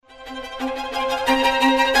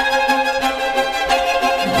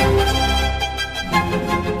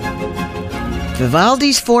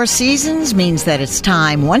Vivaldi's Four Seasons means that it's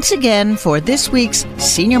time once again for this week's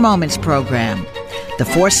Senior Moments program. The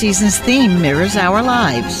Four Seasons theme mirrors our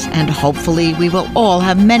lives, and hopefully we will all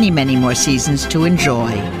have many, many more seasons to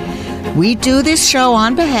enjoy. We do this show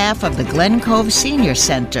on behalf of the Glen Cove Senior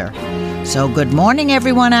Center. So good morning,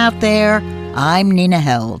 everyone out there. I'm Nina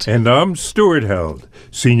Held. And I'm Stuart Held.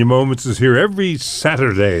 Senior Moments is here every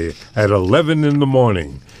Saturday at 11 in the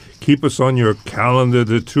morning. Keep us on your calendar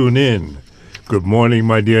to tune in. Good morning,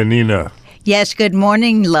 my dear Nina. Yes, good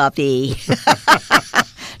morning, lovey.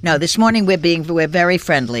 No, this morning we're very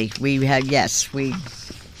friendly. We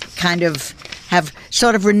kind of have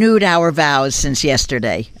sort of renewed our vows since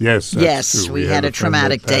yesterday. Yes, yes, true. we had a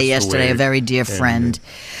traumatic day yesterday, away. a very dear friend.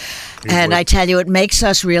 And I tell you, it makes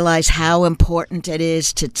us realize how important it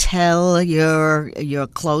is to tell your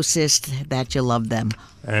closest that you love them.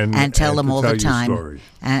 And tell them all the time.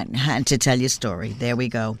 And to tell your story. There we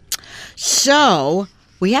go. So,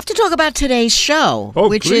 we have to talk about today's show,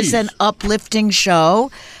 which is an uplifting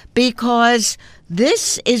show, because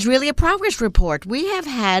this is really a progress report. We have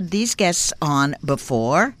had these guests on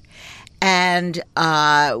before, and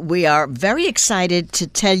we are very excited to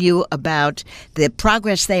tell you about the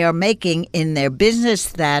progress they are making in their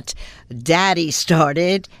business that Daddy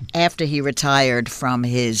started after he retired from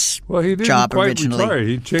his job originally. Retire.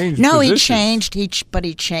 He changed No, positions. He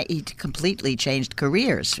completely changed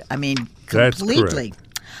careers. I mean, That's completely.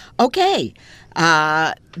 correct. Okay.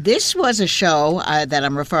 This was a show that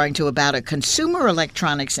I'm referring to about a consumer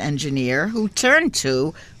electronics engineer who turned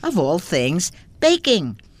to, of all things,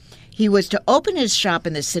 baking. He was to open his shop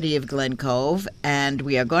in the city of Glen Cove, and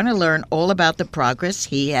we are going to learn all about the progress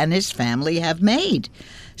he and his family have made.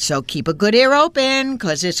 So keep a good ear open,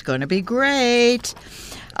 because it's going to be great.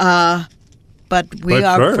 But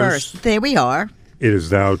first. There we are. It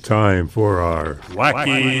is now time for our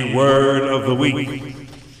Wacky Word of the Week.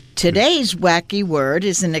 Today's wacky word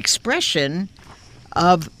is an expression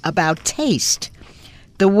about taste.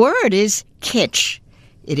 The word is kitsch.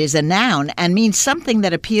 It is a noun and means something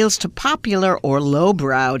that appeals to popular or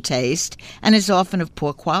lowbrow taste and is often of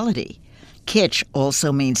poor quality. Kitsch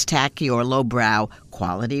also means tacky or lowbrow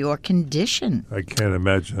quality or condition. I can't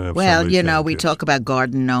imagine. Well, we talk about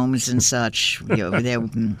garden gnomes and such.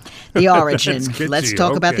 The origin. Let's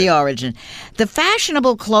talk about the origin. The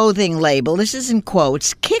fashionable clothing label, this is in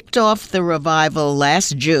quotes, kicked off the revival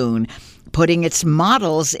last June, putting its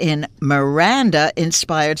models in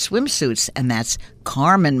Miranda-inspired swimsuits. And that's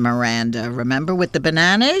Carmen Miranda. Remember with the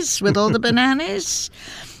bananas? With all the bananas?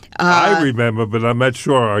 I remember, but I'm not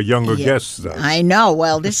sure our younger guests does. I know.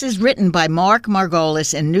 Well, this is written by Mark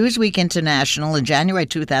Margolis in Newsweek International in January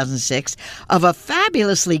 2006 of a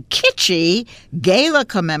fabulously kitschy gala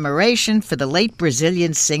commemoration for the late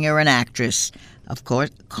Brazilian singer and actress, of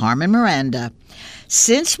course, Carmen Miranda.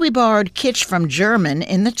 Since we borrowed kitsch from German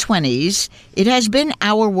in the 1920s, it has been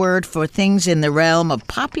our word for things in the realm of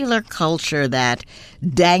popular culture that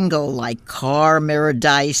dangle like car mirror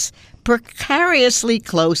dice, precariously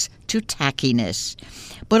close to tackiness.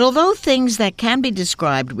 But although things that can be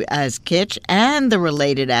described as kitsch and the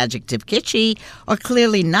related adjective kitschy are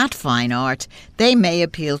clearly not fine art, they may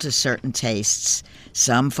appeal to certain tastes.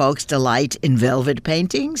 Some folks delight in velvet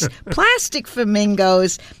paintings, plastic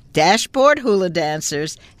flamingos, dashboard hula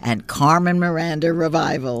dancers, and Carmen Miranda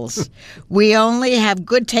revivals. We only have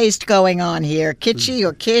good taste going on here, kitschy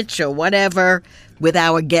or kitsch or whatever, with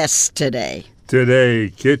our guests today.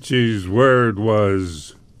 Today, Kitschy's word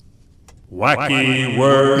was wacky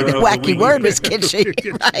word. The wacky word was kitschy,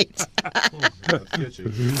 right?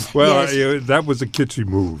 Well, that was a kitschy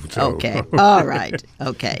move. So. Okay, all right,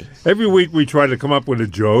 okay. Every week we try to come up with a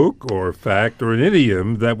joke or a fact or an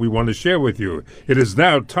idiom that we want to share with you. It is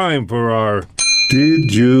now time for our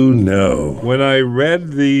Did You Know? When I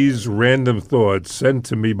read these random thoughts sent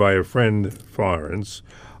to me by a friend, Florence,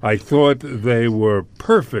 I thought they were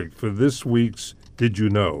perfect for this week's Did You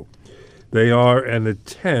Know? They are an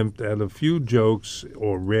attempt at a few jokes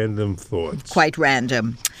or random thoughts. Quite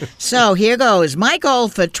random. So here goes. My goal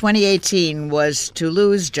for 2018 was to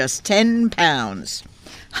lose just 10 pounds.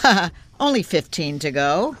 Only 15 to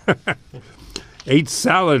go. Ate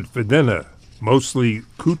salad for dinner, mostly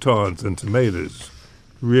croutons and tomatoes.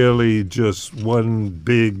 Really just one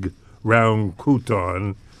big round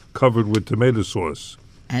crouton covered with tomato sauce.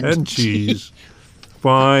 And cheese.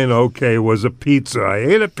 Fine, okay, was a pizza. I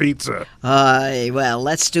ate a pizza. Well,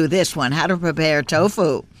 let's do this one. How to prepare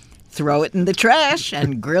tofu. Throw it in the trash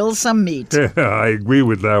and grill some meat. I agree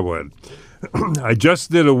with that one. I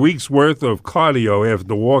just did a week's worth of cardio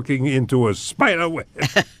after walking into a spider web.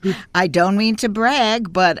 I don't mean to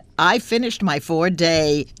brag, but I finished my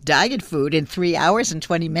 4-day diet food in 3 hours and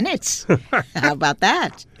 20 minutes. How about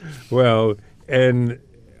that? Well, and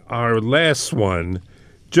our last one,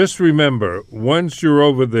 just remember, once you're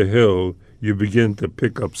over the hill, you begin to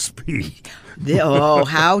pick up speed. Oh,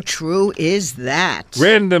 how true is that?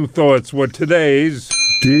 Random Thoughts were today's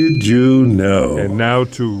Did You Know? And now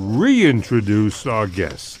to reintroduce our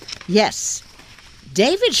guest. Yes.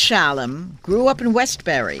 David Shalom grew up in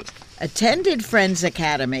Westbury, attended Friends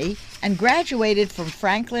Academy, and graduated from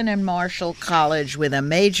Franklin and Marshall College with a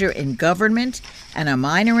major in government and a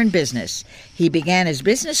minor in business. He began his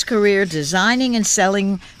business career designing and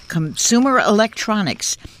selling consumer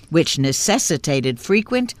electronics, which necessitated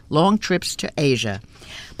frequent long trips to Asia.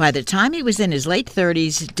 By the time he was in his late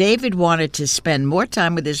 30s, David wanted to spend more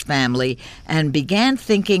time with his family and began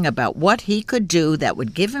thinking about what he could do that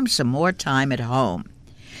would give him some more time at home.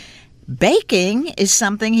 Baking is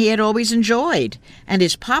something he had always enjoyed, and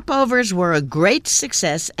his popovers were a great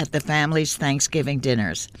success at the family's Thanksgiving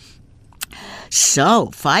dinners. So,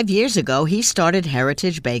 5 years ago, he started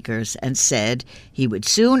Heritage Bakers and said he would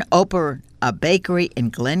soon open a bakery in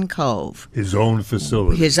Glen Cove. His own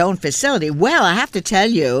facility. Well, I have to tell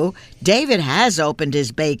you, David has opened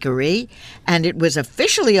his bakery, and it was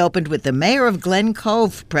officially opened with the mayor of Glen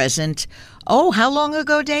Cove present. Oh, how long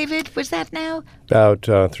ago, David, was that now?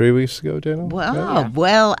 About 3 weeks ago, Dana. Wow. Yeah.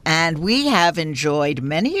 Well, and we have enjoyed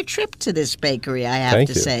many a trip to this bakery, I have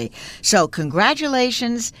to say. So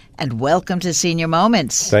congratulations and welcome to Senior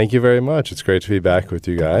Moments. Thank you very much. It's great to be back with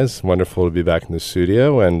you guys. Wonderful to be back in the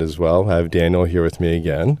studio, and as well have Daniel here with me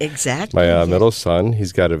again. Exactly. My middle son.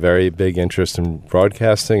 He's got a very big interest in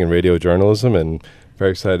broadcasting and radio journalism, and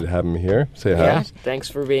very excited to have him here. Say hi. Yeah, thanks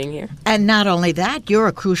for being here. And not only that, you're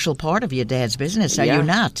a crucial part of your dad's business, are you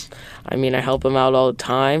not? I mean, I help him out all the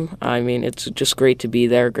time. I mean, it's just great to be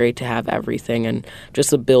there, great to have everything, and just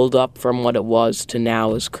the build up from what it was to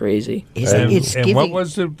now is crazy. And what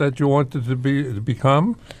was it that you wanted to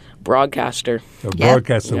become? Broadcaster. A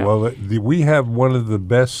broadcaster. Yeah. Well, we have one of the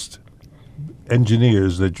best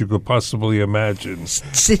engineers that you could possibly imagine.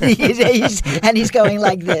 And he's going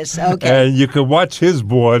like this. Okay. And you can watch his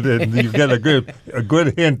board, and you get a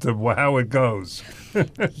good hint of how it goes.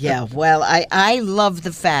 Yeah, well, I love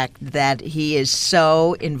the fact that he is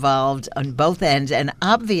so involved on both ends. And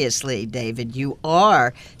obviously, David, you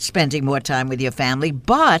are spending more time with your family,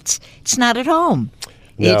 but it's not at home.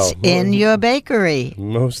 No. It's in your bakery.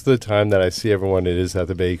 Most of the time that I see everyone, it is at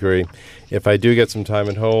the bakery. If I do get some time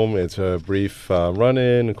at home, it's a brief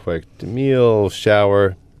run-in, a quick meal,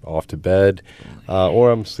 shower, off to bed,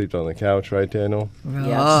 or I'm asleep on the couch, right, Daniel?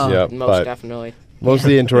 Yes, yeah, most definitely. Most of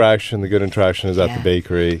the interaction, the good interaction, is at the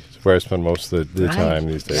bakery. It's where I spend most of the time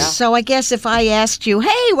these days. Yeah. So I guess if I asked you,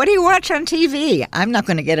 hey, what do you watch on TV? I'm not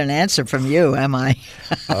going to get an answer from you, am I?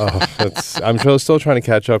 I'm still trying to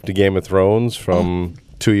catch up to Game of Thrones from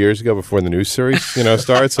 2 years ago before the new series,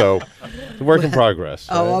 starts. So, work in progress.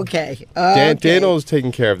 Right? Oh, okay. Daniel's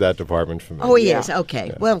taking care of that department for me. Oh, he is. Okay.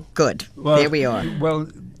 Yeah. Well, good. There we are. Well,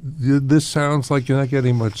 this sounds like you're not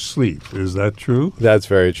getting much sleep. Is that true? That's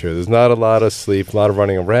very true. There's not a lot of sleep, a lot of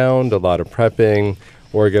running around, a lot of prepping,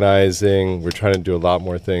 organizing. We're trying to do a lot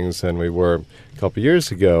more things than we were a couple years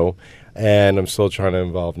ago. And I'm still trying to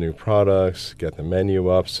involve new products, get the menu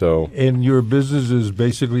up. And your business is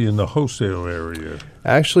basically in the wholesale area.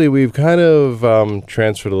 Actually, we've kind of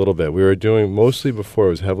transferred a little bit. We were doing mostly before it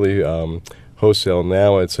was heavily wholesale.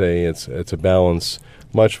 Now it's a balance,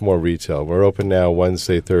 much more retail. We're open now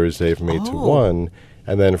Wednesday, Thursday from 8 to 1,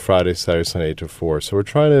 and then Friday, Saturday, Sunday 8 to 4. So we're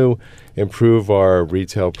trying to improve our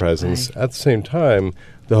retail presence. Right. At the same time,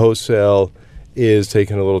 the wholesale is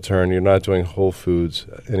taking a little turn. You're not doing Whole Foods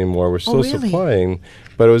anymore. We're still supplying,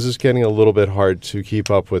 but it was just getting a little bit hard to keep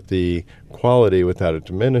up with the quality without it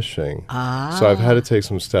diminishing. So I've had to take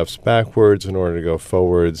some steps backwards in order to go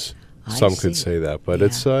forwards. Some could say that, but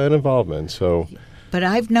it's an involvement. But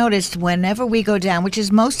I've noticed whenever we go down, which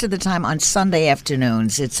is most of the time on Sunday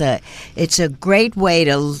afternoons, it's a great way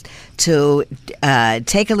to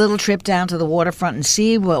take a little trip down to the waterfront and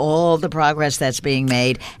see all the progress that's being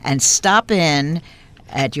made, and stop in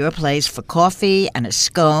at your place for coffee and a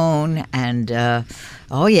scone and.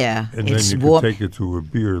 Oh, yeah. And then you can take it to a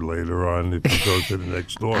beer later on if you go to the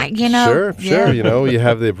next door. Sure. You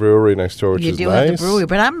have the brewery next door, which is nice. You do have the brewery.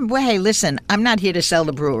 But hey, listen, I'm not here to sell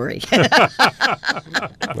the brewery.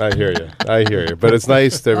 I hear you. But it's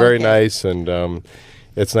nice. They're very nice. And,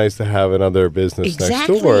 it's nice to have another business next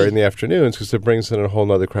door Exactly. in the afternoons because it brings in a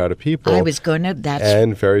whole other crowd of people. I was going to, that's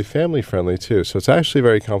and very family friendly too. So it's actually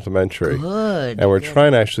very complimentary. good. And we're Good.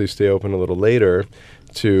 trying to actually stay open a little later.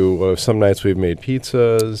 To some nights we've made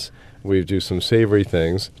pizzas. We do some savory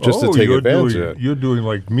things just to take advantage of it. You're doing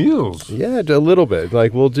like meals. Yeah, a little bit.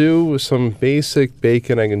 Like we'll do some basic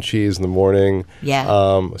bacon, egg, and cheese in the morning. Yeah.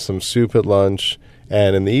 Some soup at lunch,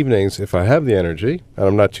 and in the evenings, if I have the energy and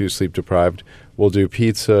I'm not too sleep deprived, we'll do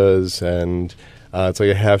pizzas, and it's like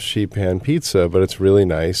a half sheet pan pizza, but it's really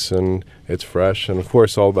nice and it's fresh, and of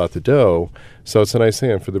course, all about the dough. So it's a nice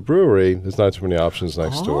thing. And for the brewery, there's not too many options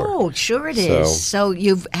next door. Oh, sure it is. So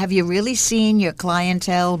have you really seen your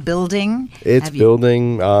clientele building? It's Have you-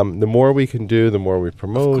 building. The more we can do, the more we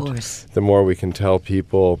promote, course. the more we can tell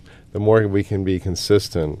people, the more we can be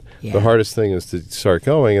consistent. Yeah. The hardest thing is to start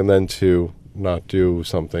going and then to not do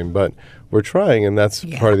something. But we're trying, and that's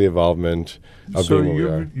Yeah. part of the involvement of So doing what we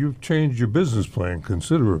are. you've changed your business plan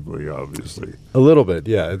considerably, obviously. A little bit,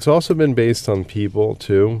 yeah. It's also been based on people,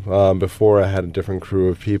 too. Before, I had a different crew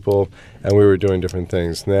of people, and we were doing different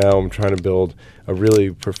things. Now I'm trying to build a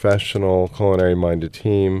really professional, culinary-minded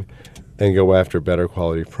team and go after better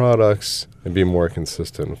quality products and be more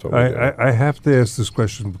consistent with what we do. I have to ask this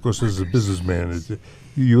question because as a businessman,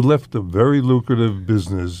 you left a very lucrative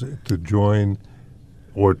business to join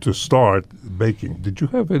or to start baking. Did you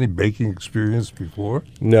have any baking experience before?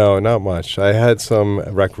 No, not much. I had some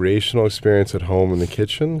recreational experience at home in the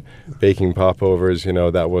kitchen, baking popovers.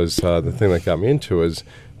 That was the thing that got me into is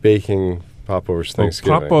baking popovers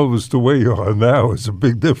Thanksgiving. Popovers to where you are now is a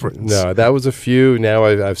big difference. No, that was a few. Now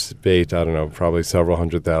I've baked, I don't know, probably several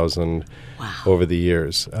 100,000 over the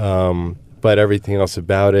years. But everything else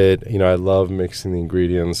about it, I love mixing the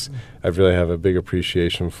ingredients. I really have a big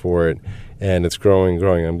appreciation for it. And it's growing.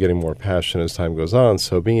 I'm getting more passionate as time goes on.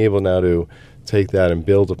 So being able now to take that and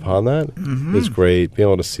build upon that is great. Being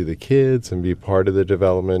able to see the kids and be part of the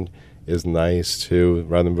development is nice too,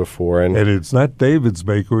 rather than before. And it's not David's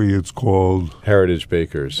Bakery, it's called Heritage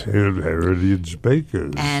Bakers. Heritage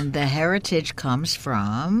Bakers. And the heritage comes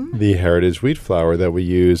from? The heritage wheat flour that we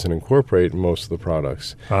use and incorporate in most of the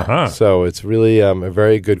products. Uh-huh. So it's really a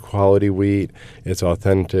very good quality wheat. It's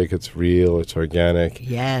authentic, it's real, it's organic.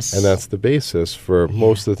 Yes. And that's the basis for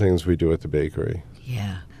most of the things we do at the bakery.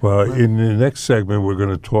 Yeah. Well, in the next segment, we're going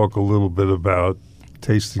to talk a little bit about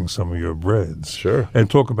tasting some of your breads. Sure. And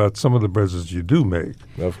talk about some of the breads that you do make.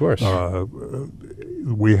 Of course.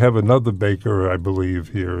 We have another baker, I believe,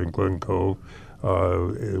 here in Glen Cove,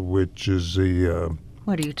 which is the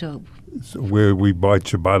What are you talking? where we buy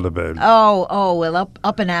ciabatta bread. Oh, well,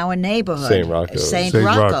 up in our neighborhood. St. Rocco's. St. St.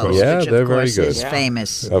 Rocco's, Rocco's. Yeah, which of they're very course good. is Yeah.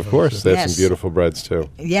 famous. Of course. They have Yes. some beautiful breads too.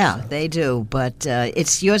 Yeah, they do, but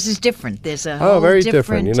yours is different. There's a Oh, whole very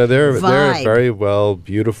different. They're vibe. very well,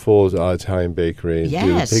 beautiful Italian bakery. Do the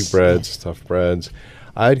Yes, pig breads, yes. stuffed breads.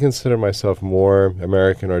 I'd consider myself more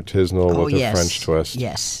American artisanal Oh, with yes. a French twist.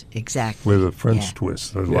 Yes, exactly. With a French Yeah.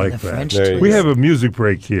 twist. I Yeah, like the that. French There you twist. We go. have a music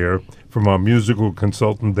break here from our musical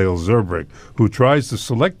consultant, Dale Zerbrick, who tries to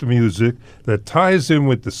select the music that ties in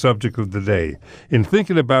with the subject of the day. In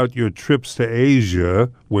thinking about your trips to Asia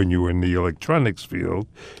when you were in the electronics field,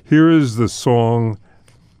 here is the song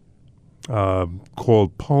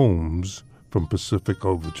called Poems from Pacific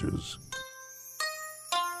Overtures.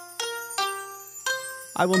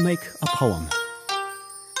 I will make a poem.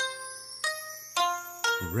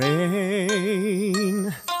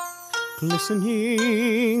 Rain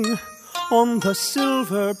glistening on the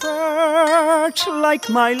silver birch like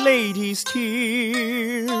my lady's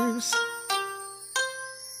tears.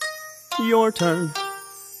 Your turn.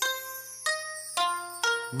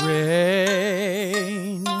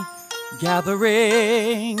 Rain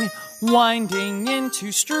gathering, winding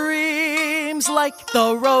into streams like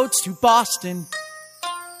the roads to Boston.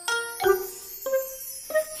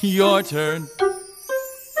 Your turn.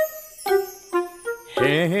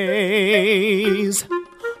 Haze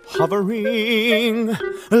hovering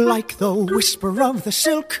like the whisper of the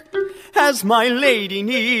silk as my lady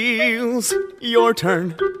kneels. Your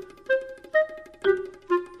turn.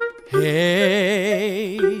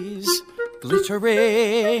 Haze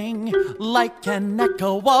glittering like an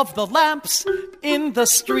echo of the lamps in the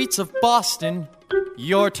streets of Boston.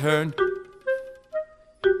 Your turn.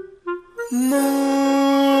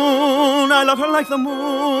 Moon, I love her like the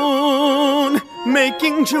moon,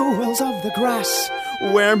 making jewels of the grass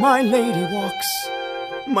where my lady walks,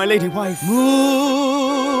 my lady wife.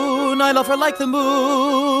 Moon, I love her like the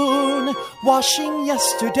moon, washing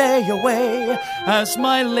yesterday away as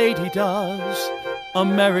my lady does.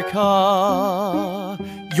 America,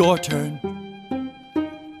 your turn.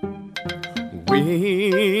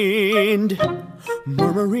 Wind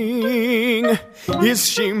murmuring, is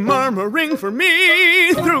she murmuring for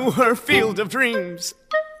me through her field of dreams?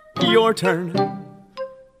 Your turn.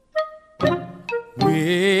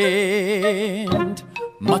 Wind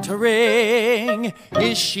muttering,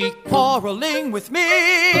 is she quarreling with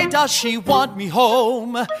me? Does she want me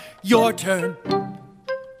home? Your turn.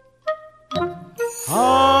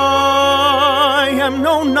 I am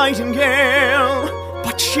no nightingale,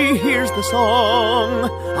 but she hears the song.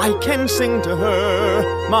 I can sing to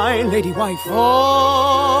her, my lady wife.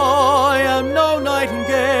 I am no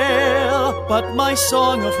nightingale, but my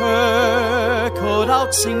song of her could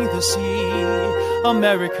outsing the sea,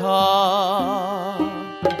 America.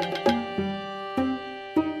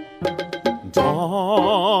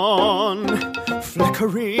 Dawn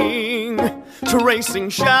flickering, tracing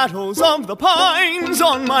shadows of the pines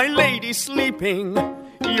on my lady sleeping.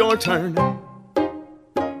 Your turn.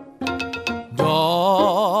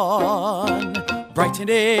 Dawn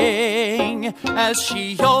brightening as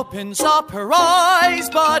she opens up her eyes,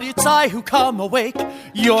 but it's I who come awake.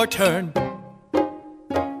 Your turn.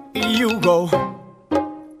 You go.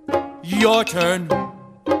 Your turn.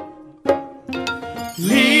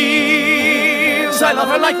 Leaves, I love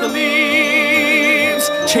her like the leaves,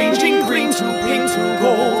 changing green to pink to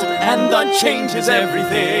gold, and the change is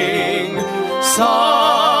everything.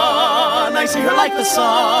 Sun, I see her like the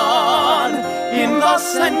sun, in the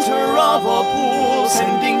center of a pool,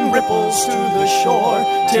 sending ripples to the shore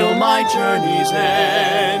till my journey's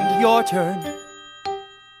end. Your turn.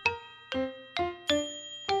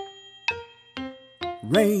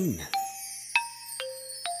 Rain,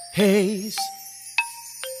 Haze,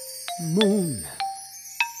 moon,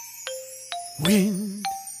 wind,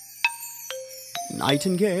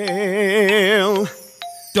 nightingale,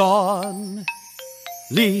 dawn,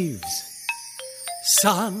 leaves,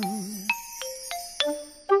 sun.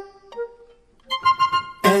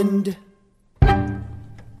 end.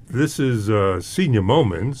 This is Senior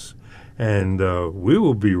Moments, and we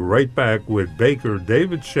will be right back with Baker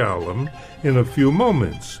David Shalom in a few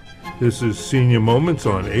moments. This is Senior Moments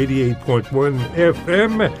on 88.1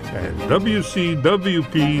 FM and WCWP.org.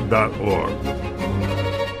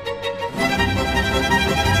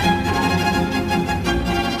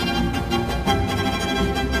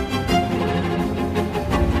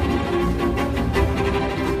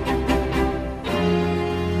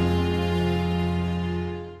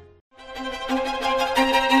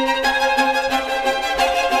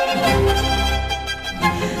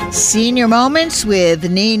 Senior Moments with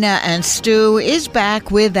Nina and Stu is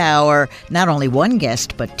back with our not only one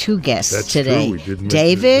guest but two guests That's today. true. We didn't mention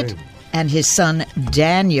David his name. and his son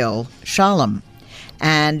Daniel Shalom.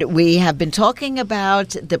 And we have been talking about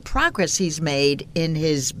the progress he's made in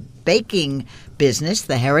his baking business,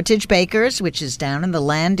 the Heritage Bakers, which is down in the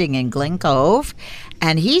Landing in Glen Cove.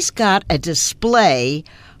 And he's got a display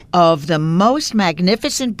of the most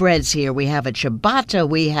magnificent breads here. We have a ciabatta,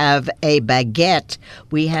 we have a baguette,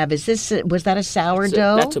 we have, was that a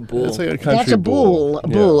sourdough? That's a boule. That's like a country That's a boule,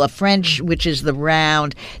 Yeah. a French, which is the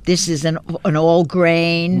round. This is an all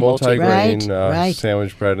grain, Multi-grain right?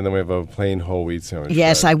 sandwich bread, and then we have a plain whole wheat sandwich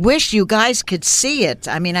Yes, bread. I wish you guys could see it.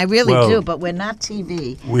 I mean, I really Well, do, but we're not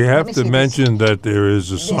TV. We Let have me to see this. mention that there is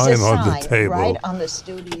a There's sign a on the sign table right on the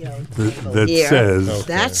studio table that here. says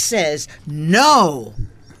That says no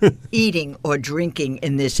eating or drinking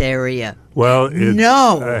in this area. Well,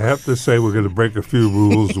 No. I have to say we're going to break a few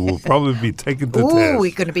rules. We'll probably be taken to Ooh, task.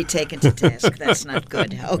 we're going to be taken to task. That's not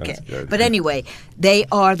good. Okay. good. But anyway, they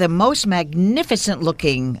are the most magnificent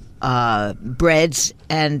looking breads,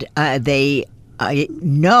 and I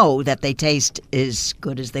know that they taste as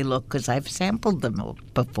good as they look because I've sampled them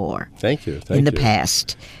before Thank you. in the you.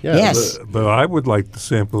 past. Yeah, yes. But I would like to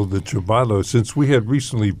sample the ciabatta. Since we had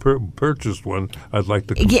recently purchased one, I'd like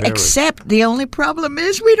to compare Yeah, except the only problem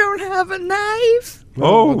is we don't have a knife.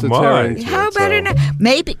 Oh, Well, to my. tear into How it, about so- a knife?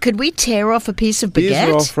 Maybe could we tear off a piece of These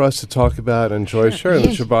are all baguette? for us to talk about and enjoy. Sure, the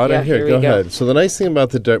Yeah. ciabatta. Yeah, here, here go we go. ahead. So the nice thing about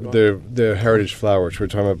the heritage flour, which we were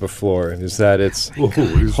talking about before, is that it's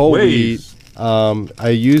His whole ways. wheat. I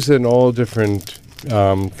use it in all different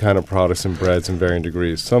kind of products and breads in varying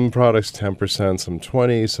degrees. Some products 10%, some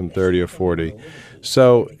 20, some 30 or 40.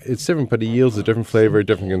 So it's different, but it yields a different flavor,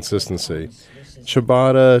 different consistency.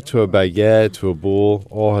 Ciabatta to a baguette to a boule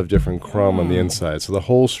all have different crumb on the inside. So the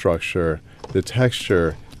whole structure, the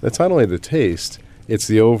texture, that's not only the taste, it's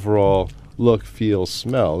the overall look, feel,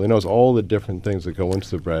 smell. It knows all the different things that go into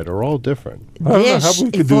the bread are all different. I don't know how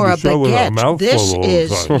we could do for the a show with our baguette, mouth this full all the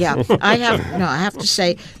is time. yeah. I have to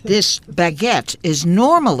say this baguette is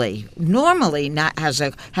normally not has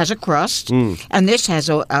a crust, and this has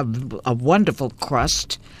a wonderful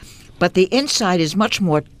crust, but the inside is much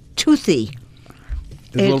more toothy.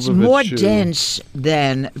 It's more dense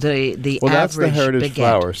than the Well, that's average the heritage baguette.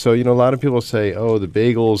 flour. So, a lot of people say, oh, the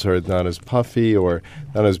bagels are not as puffy or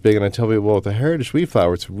not as big. And I tell people, well, with the heritage wheat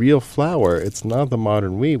flour, it's real flour. It's not the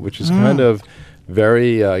modern wheat, which is kind of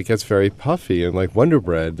very, it gets very puffy. And like Wonder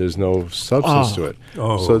Bread, there's no substance to it.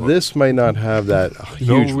 Oh. So this might not have that You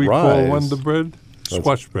know huge what we rise. call Wonder Bread?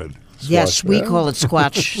 Squash bread. Yes, we bread? call it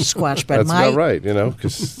squash bread. That's about right,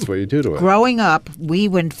 because it's what you do to it. Growing up, we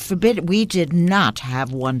did not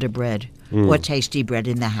have Wonder Bread or Tasty Bread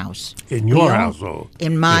in the house. In your We household.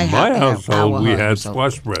 In my household, our we had household.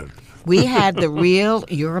 squash bread. We had the real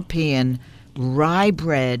European rye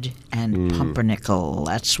bread and pumpernickel.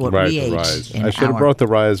 That's what Right, we the ate. rise. In I should have our- brought the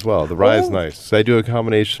rye as well. The rye is Oh. nice. So I do a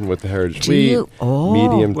combination with the heritage Do wheat, you? Oh.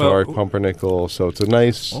 medium Well, dark pumpernickel. So it's a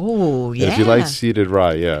nice. Oh, yeah. If you like seeded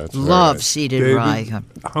rye, yeah, it's very Love nice. seeded David, rye.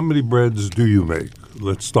 how many breads do you make?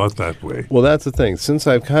 Let's start that way. Well, that's the thing. Since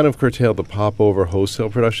I've kind of curtailed the popover wholesale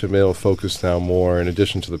production, I've been able to focus now more, in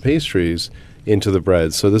addition to the pastries, into the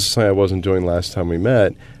breads. So this is something I wasn't doing last time we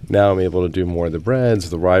met. Now I'm able to do more of the breads,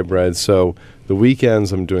 the rye breads. So the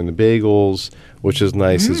weekends I'm doing the bagels, which is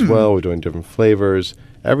nice as well. We're doing different flavors,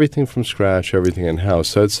 everything from scratch, everything in-house.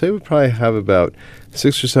 So I'd say we probably have about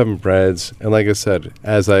 6 or 7 breads. And like I said,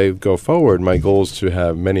 as I go forward, my goal is to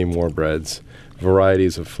have many more breads,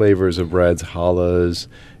 varieties of flavors of breads, challahs,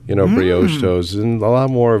 brioche doughs, and a lot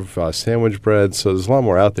more of sandwich breads. So there's a lot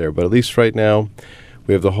more out there. But at least right now,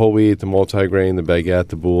 we have the whole wheat, the multigrain, the baguette,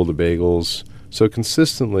 the boule, the bagels. So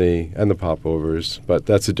consistently, and the popovers, but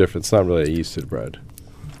that's a difference. It's not really a yeasted bread.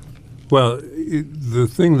 Well, the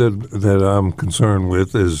thing that I'm concerned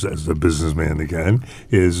with is, as a businessman again,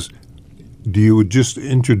 is do you just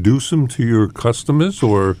introduce them to your customers,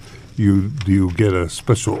 or do you get a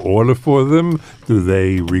special order for them? Do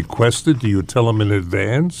they request it? Do you tell them in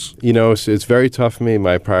advance? It's very tough for me.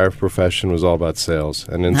 My prior profession was all about sales.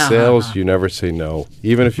 And in sales, you never say no.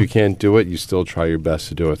 Even if you can't do it, you still try your best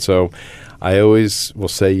to do it. So I always will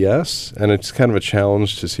say yes, and it's kind of a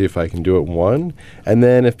challenge to see if I can do it one. And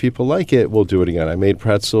then if people like it, we'll do it again. I made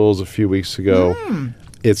pretzels a few weeks ago.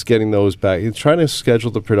 It's getting those back. Trying to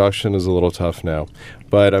schedule the production is a little tough now,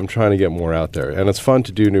 but I'm trying to get more out there. And it's fun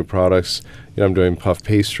to do new products. I'm doing puff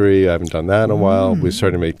pastry. I haven't done that in a while. We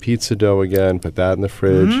started to make pizza dough again, put that in the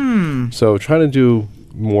fridge. So trying to do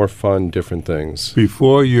more fun, different things.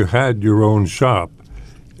 Before you had your own shop,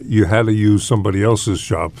 you had to use somebody else's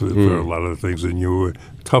shop for a lot of things, and you were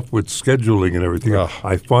tough with scheduling and everything. Ugh.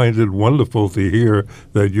 I find it wonderful to hear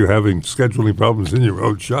that you're having scheduling problems in your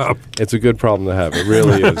own shop. It's a good problem to have. It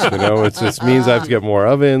really is. It just means I have to get more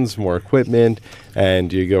ovens, more equipment,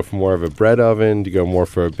 and you go for more of a bread oven, you go more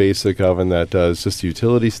for a basic oven that does just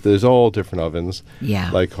utilities. There's all different ovens,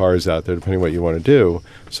 like cars out there, depending what you want to do.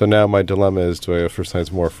 So now my dilemma is, do I go for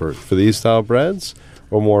something more for these style breads,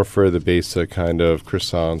 or more for the basic kind of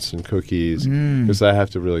croissants and cookies, because I have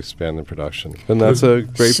to really expand the production. And that's a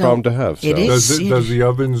great So problem to have. it So. is. Does the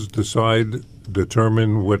ovens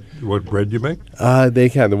determine what bread you make? They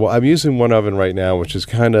can. Well, I'm using one oven right now, which is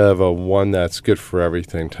kind of a one that's good for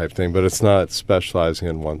everything type thing, but it's not specializing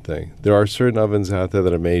in one thing. There are certain ovens out there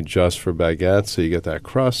that are made just for baguettes, so you get that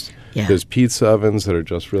crust. Yeah. There's pizza ovens that are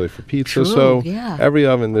just really for pizza. True, So yeah. every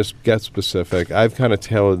oven gets specific. I've kind of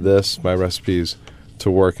tailored my recipes to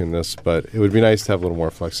work in this, but it would be nice to have a little more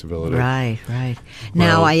flexibility. Right.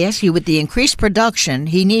 Now, I ask you, with the increased production,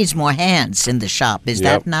 he needs more hands in the shop. Is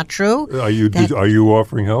that not true? Are you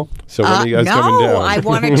offering help? So when are you guys no, coming down? I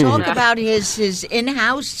want to talk about his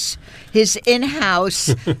in-house.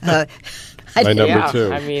 My number Yeah,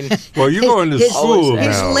 two. I mean, Well, you're going to his- school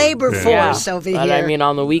his now. labor Dan. force over but here. I mean,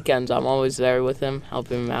 on the weekends, I'm always there with him,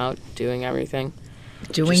 helping him out, doing everything.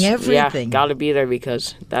 doing Yeah, everything. got to be there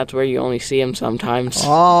because that's where you only see him sometimes.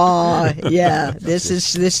 Oh, yeah. This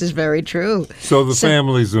is very true. So the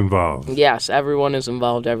family's involved. Yes, everyone is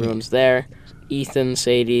involved. Everyone's there. Ethan,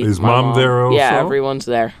 Sadie. Is my Mom there also? Yeah, everyone's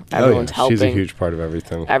there. Oh, yeah. Everyone's helping. She's a huge part of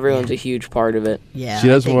everything. Everyone's a huge part of it. Yeah. She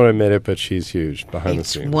I doesn't think want to admit it, but she's huge behind the it's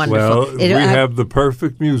scenes. wonderful. Well, we I- have the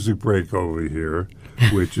perfect music break over here,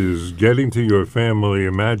 which is getting to your family.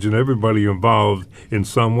 Imagine everybody involved in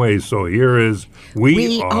some way. So here is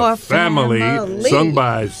We Are Family, sung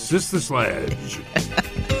by Sister Sledge.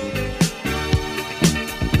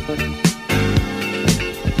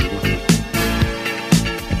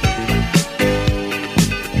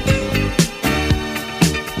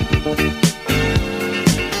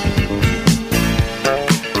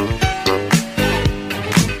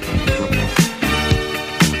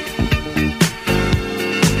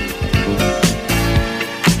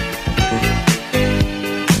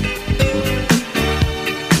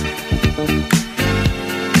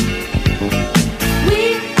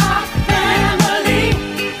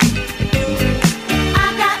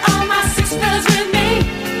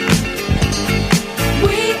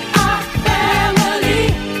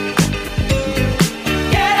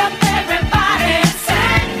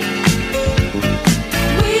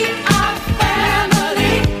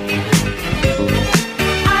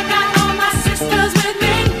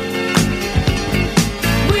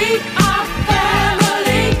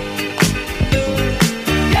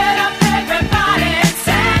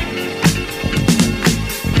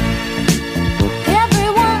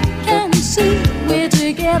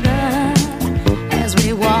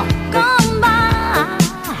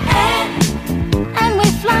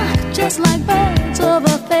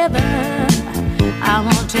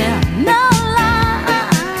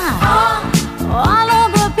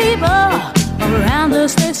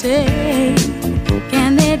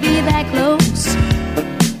 Can they be that close?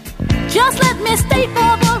 Just let me state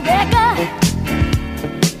for the record,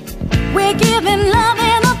 we're giving love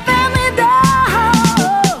in a family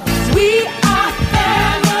dose. We are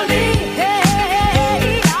family.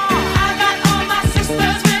 Hey, I got all my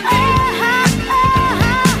sisters with me.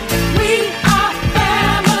 We are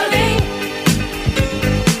family.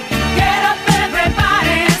 Get up,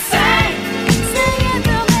 everybody, and sing. Sing it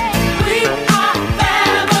to me. We are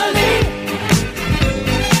family.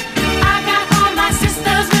 I got all my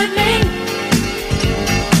sisters with me.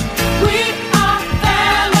 We are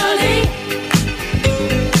family.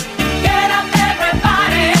 Get up,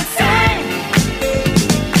 everybody, and sing.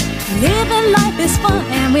 Living life is fun,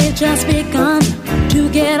 and we've just begun to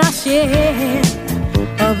get our share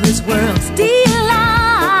of this world's delight.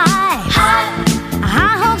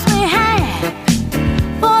 High hopes we have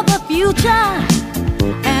for the future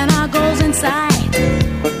and our goals in sight.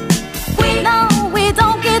 We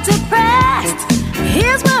don't get depressed.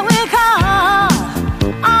 Here's what we call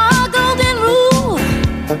our golden rule.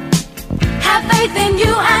 Have faith in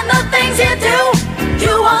you and the things you do.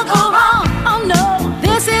 You won't go wrong. Oh no,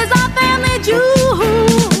 this is our family jewel.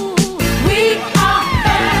 We are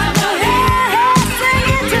family. Sing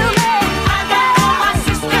it to me. I got all my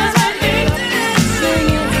sisters with me. Sing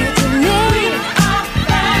it to me. We are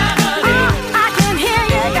family. I can hear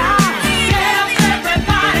you guys. Get up,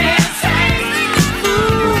 everybody, and sing.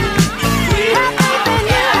 We have faith in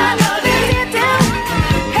you and the things you do.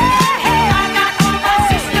 Hey, I got all my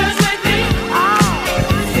sisters with me. We are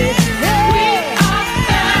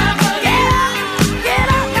family. Get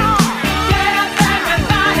up, y'all. Get up,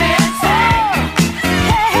 everybody, and sing.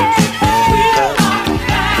 Hey, we are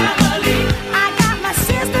family. I got my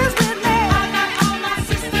sisters with me. I got all my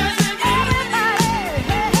sisters with me. Everybody,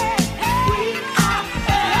 we are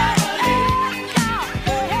family.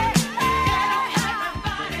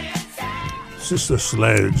 Sister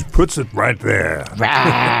Sledge puts it right there.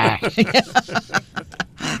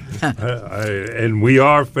 And we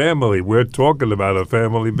are family. We're talking about a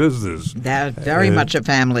family business. They're very much a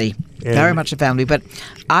family. Very much a family. But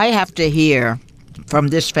I have to hear from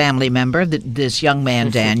this family member, this young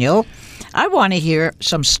man, Daniel. I want to hear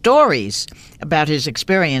some stories about his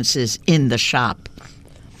experiences in the shop.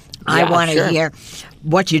 I Yeah, want to sure. hear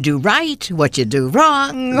what you do right, what you do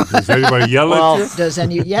wrong. Does anybody yell at you? Does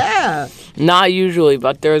any? Yeah. Not usually,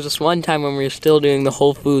 but there was this one time when we were still doing the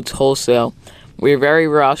Whole Foods wholesale. We were very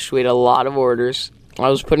rushed. We had a lot of orders. I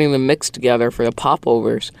was putting the mix together for the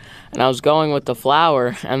popovers, and I was going with the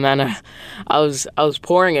flour, and then I was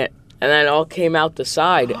pouring it, and then it all came out the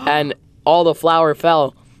side, and all the flour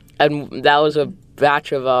fell, and that was a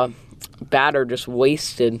batch of batter just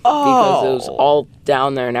wasted because it was all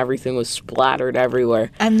down there, and everything was splattered everywhere.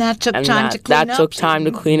 And that took And time to clean up. that took time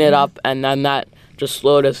to clean it up, and then that just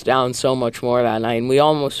slowed us down so much more that night. And we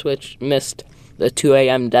almost missed the 2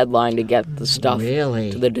 a.m. deadline to get the stuff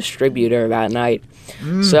Really? to the distributor that night.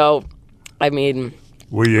 So, I mean,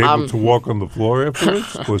 Were you able to walk on the floor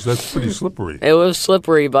afterwards? Because that's pretty slippery. it was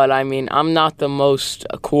slippery, but I mean, I'm not the most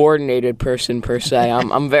coordinated person per se.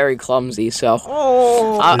 I'm very clumsy, so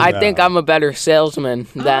I think I'm a better salesman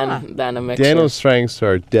than a mixer. Daniel's strengths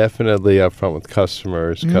are definitely up front with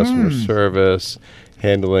customers, customer service,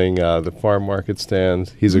 handling the farm market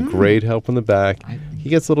stands. He's a great help in the back. He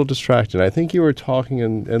gets a little distracted. I think you were talking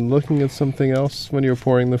and looking at something else when you were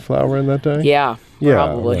pouring the flour in that day? Yeah, Yeah,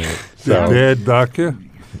 probably. right. Did So, Dad dock you?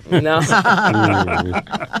 No.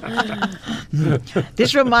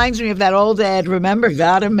 This reminds me of that old ad. Remember,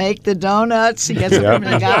 gotta make the donuts. He gets Yep.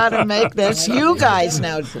 gotta make this. You guys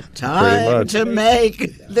now, time much. to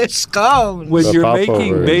make the scones. When The you're making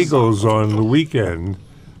popovers. bagels on the weekend,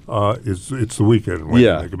 it's the weekend. When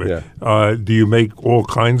Yeah, you make a do you make all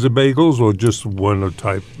kinds of bagels or just one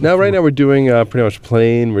type? now, right now, we're doing pretty much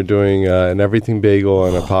plain. We're doing an everything bagel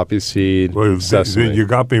and a poppy seed, Well, sesame. you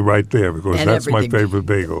got me right there because And that's my everything. favorite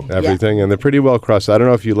bagel. Everything, and they're pretty well crusted. I don't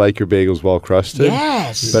know if you like your bagels well crusted.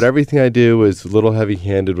 Yes. But everything I do is a little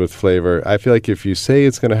heavy-handed with flavor. I feel like if you say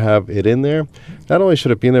it's going to have it in there, not only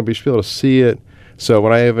should it be in there, but you should be able to see it. So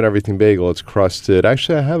when I have an everything bagel, it's crusted.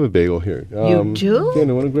 Actually, I have a bagel here. You do? Dan,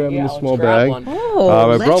 you want to grab in a let's small grab bag? one. Oh, I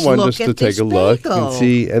let's brought one look just to at take this a look bagel. and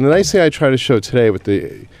see. And the nice thing I try to show today with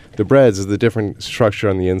the breads is the different structure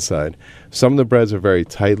on the inside. Some of the breads are very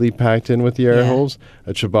tightly packed in with the air Yeah. holes.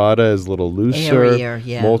 A ciabatta is a little looser. Airier,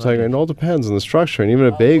 yeah, multi, a little and it all depends on the structure. And even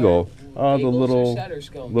a bagel, the Bagels or little Cheddar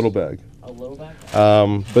scones? little bag. A little bag?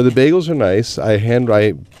 But the bagels are nice. I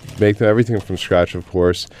make them everything from scratch, of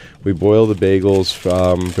course. We boil the bagels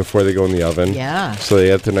before they go in the oven. Yeah. So they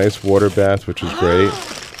get the nice water bath, which is great.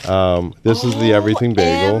 This is the everything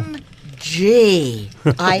bagel. Gee,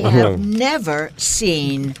 I have never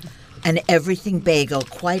seen an everything bagel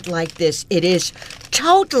quite like this. It is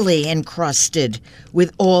totally encrusted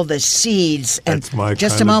with all the seeds. And That's my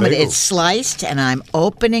just kind a of moment, bagel. it's sliced, and I'm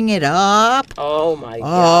opening it up. Oh my Oh,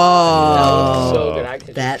 god. That looks so good. I could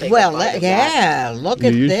just that take a well, bite of that. yeah. Look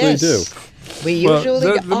at You usually this. do. We Well, usually.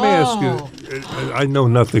 let me ask you. I know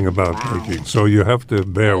nothing about baking, so you have to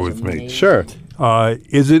bear with me. Sure.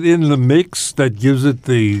 Is it in the mix that gives it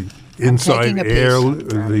the inside taking a piece. air?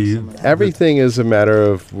 The Everything is a matter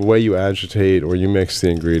of the way you agitate or you mix the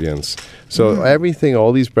ingredients. So everything,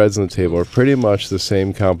 all these breads on the table are pretty much the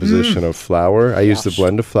same composition of flour. I use the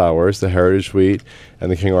blend of flours, the Heritage Wheat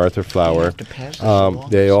and the King Arthur flour. to pass this along.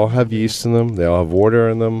 They all have yeast in them. They all have water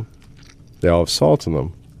in them. They all have salt in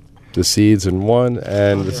them. The seeds in one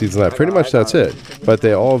and the seeds in that. Pretty much that's it. But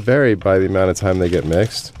they all vary by the amount of time they get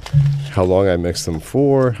mixed, how long I mix them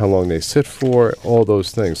for, how long they sit for, all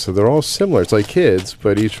those things. So they're all similar. It's like kids,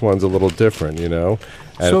 but each one's a little different, you know?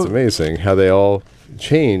 And So- it's amazing how they all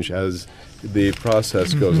change as the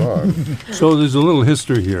process goes on. So there's a little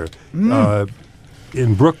history here.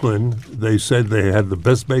 In Brooklyn, they said they had the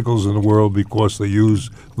best bagels in the world because they use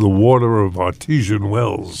the water of artesian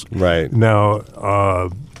wells. Right. Now,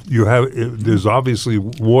 there's obviously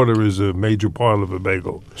water is a major part of a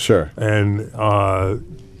bagel. Sure. And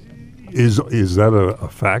is that a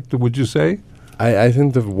factor, would you say? I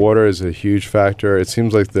think the water is a huge factor. It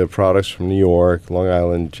seems like the products from New York, Long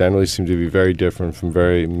Island, generally seem to be very different from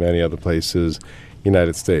very many other places,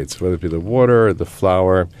 United States, whether it be the water or the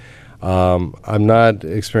flour. I'm not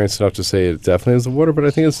experienced enough to say it definitely is the water, but I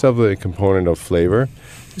think it's definitely a component of flavor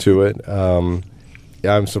to it.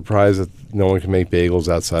 I'm surprised that no one can make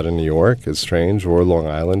bagels outside of New York. It's strange, or Long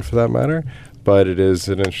Island for that matter. But it is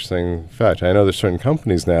an interesting fact. I know there's certain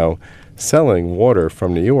companies now selling water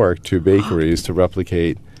from New York to bakeries to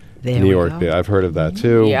replicate There New we York. go. I've heard of that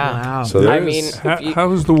too. Yeah. Wow. So I there's- mean, if you-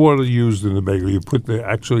 How is the water used in the bagel? You put the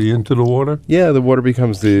actually into the water? Yeah, the water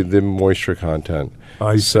becomes the moisture content.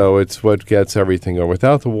 I see. So it's what gets everything going.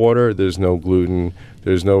 Without the water, there's no gluten,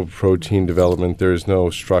 there's no protein development, there's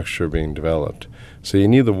no structure being developed. So you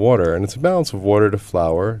need the water, and it's a balance of water to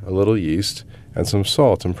flour, a little yeast, and some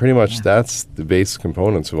salt. And pretty much that's the base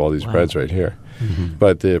components of all these breads right here.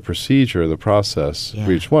 But the procedure, the process for Yeah.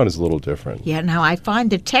 each one is a little different. Yeah, now I find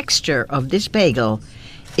the texture of this bagel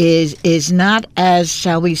is not as,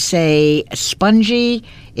 shall we say, spongy,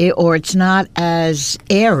 or it's not as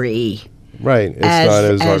airy Right. It's not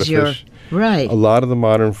as your artificial. right. A lot of the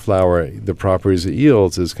modern flour, the properties it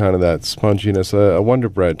yields is kind of that sponginess, a Wonder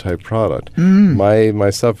Bread type product. My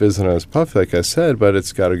stuff isn't as puffy, like I said, but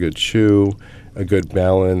it's got a good chew, a good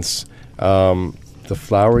balance. The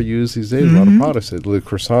flour used these days, a lot of products, the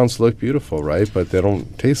croissants look beautiful, right? But they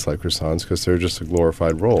don't taste like croissants because they're just a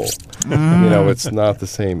glorified roll. You know, it's not the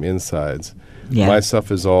same insides. Yeah. My stuff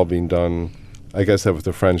is all being done, like I said, with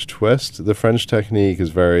the French twist. The French technique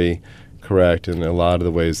is very correct in a lot of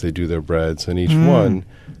the ways they do their breads, and each one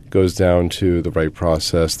goes down to the right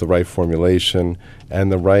process, the right formulation,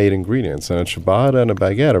 and the right ingredients. And a ciabatta and a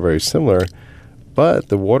baguette are very similar, but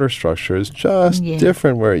the water structure is just Yeah.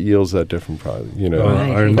 different where it yields that different product. You know, Right.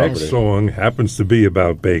 Our Property. next song happens to be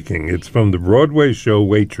about baking. It's from the Broadway show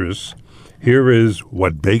Waitress. Here is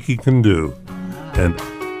What Baking Can Do. And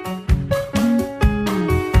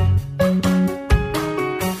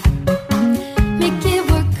Make it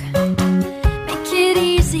work, make it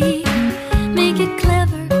easy, make it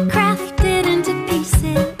clever, craft it into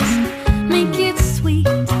pieces, make it sweet,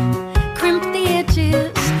 crimp the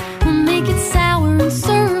edges, or make it sour and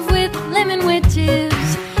serve with lemon wedges.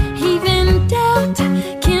 Even doubt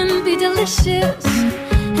can be delicious,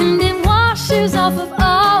 and it washes off of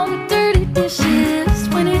all the dirty dishes.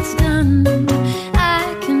 When it's done,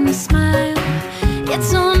 I can smile.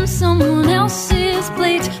 It's on someone else's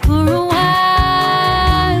plate for a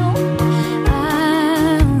while.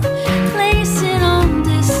 I'll place it on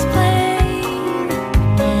display,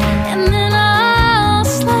 and then I'll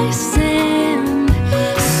slice and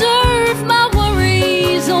serve my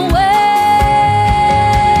worries away.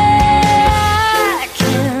 I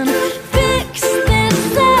can fix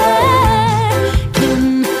this, I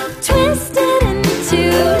can twist it into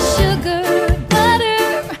sugar, butter,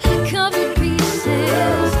 covered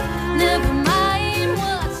pieces. Never mind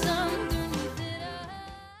what's underneath it.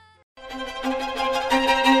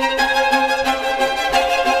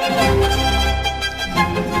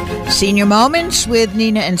 Senior Moments with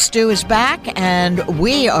Nina and Stu is back, and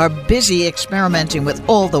we are busy experimenting with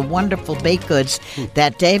all the wonderful baked goods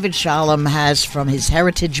that David Shalom has from his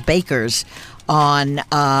Heritage Bakers on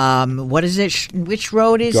what is it? Which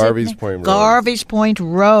road is Garvey's it? Point Road. Garvey's Point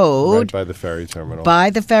Road. Right by the ferry terminal. By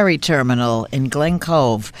the ferry terminal in Glen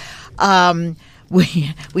Cove.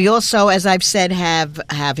 We also, as I've said,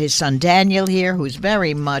 have his son Daniel here, who's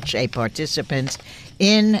very much a participant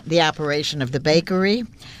in the operation of the bakery.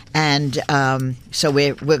 And so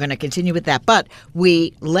we're going to continue with that. But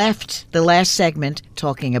we left the last segment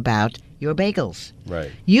talking about your bagels.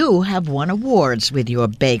 Right. You have won awards with your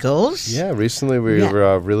bagels. Yeah, recently we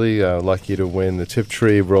were really lucky to win the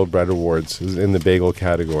Tiptree World Bread Awards in the bagel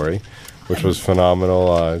category, which was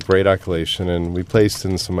phenomenal, great accolation. And we placed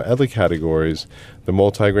in some other categories. The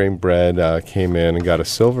multigrain bread came in and got a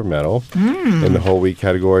silver medal in the whole wheat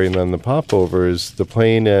category. And then the popovers, the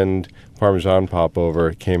plain and Parmesan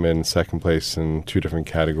popover came in second place in 2 different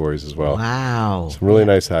categories as well. Wow. Some really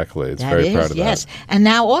nice accolades. Very proud of yes. that. And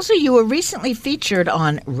now also you were recently featured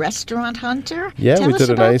on Restaurant Hunter. Yeah, Tell we us did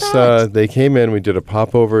a about nice, that. they came in, we did a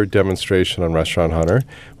popover demonstration on Restaurant Hunter,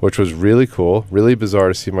 which was really cool, really bizarre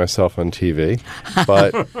to see myself on TV,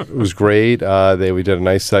 but it was great. We did a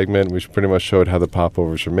nice segment, which pretty much showed how the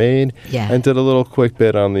popovers are made, and did a little quick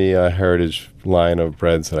bit on the heritage line of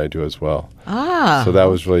breads that I do as well. So that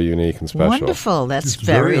was really unique and special. Wonderful. That's It's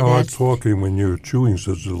very hard that's- talking when you're chewing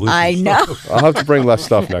such delicious I know. stuff. I'll have to bring less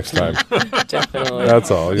stuff next time. Definitely.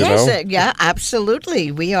 That's all, you Yes, know? yeah,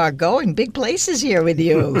 absolutely. We are going big places here with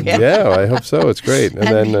you. Yeah, I hope so. It's great.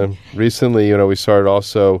 And then recently, we started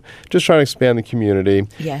also just trying to expand the community,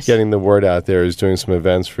 Yes. getting the word out there, is doing some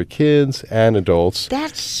events for kids and adults.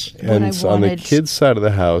 That's what And I so on the wanted. kids' side of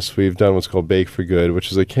the house, we've done what's called Bake for Good,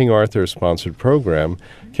 which is a King Arthur sponsored program.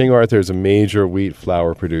 King Arthur is a major wheat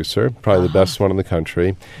flour producer, probably the best one in the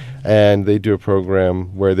country. And they do a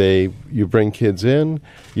program where you bring kids in,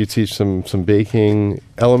 you teach them some baking,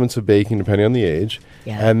 elements of baking depending on the age.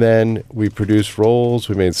 Yeah. And then we produced rolls.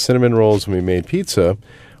 We made cinnamon rolls and we made pizza.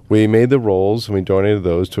 We made the rolls and we donated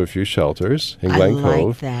those to a few shelters in Glen I like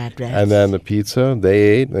Cove. that. And then the pizza, they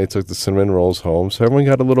ate. And they took the cinnamon rolls home. So everyone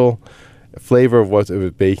got a little flavor of what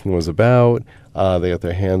baking was about. They got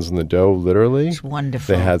their hands in the dough, literally. It's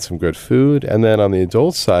wonderful. They had some good food. And then on the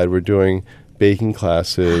adult side, we're doing baking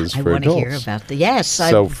classes I for want to adults. hear about the yes.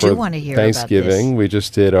 So I for do want to hear Thanksgiving, about we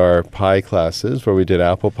just did our pie classes where we did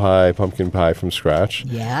apple pie, pumpkin pie from scratch.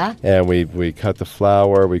 this. Yeah. And we cut the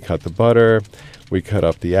flour, we cut the butter, we cut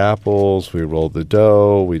up the apples, we rolled the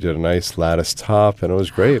dough, we did a nice lattice top, and it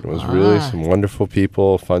was great. It was really some wonderful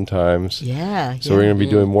people, fun times. Yeah. So we're going to be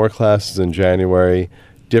doing more classes in January,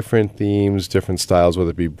 different themes, different styles,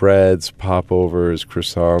 whether it be breads, popovers,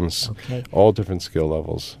 croissants, Okay. all different skill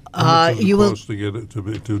levels. How much does it you will. cost to get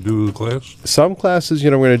it to do the class? Some classes, we're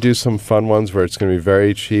going to do some fun ones where it's going to be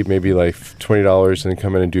very cheap, maybe like $20, and then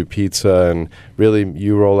come in and do pizza. And really,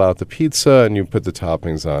 you roll out the pizza and you put the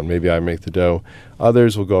toppings on. Maybe I make the dough.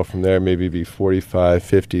 Others will go from there, maybe be 45,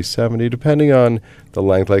 50, 70, depending on the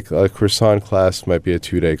length. Like a croissant class might be a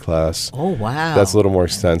 2-day class. Oh wow. That's a little more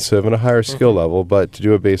extensive and a higher skill level. But to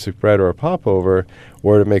do a basic bread or a popover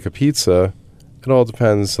or to make a pizza, it all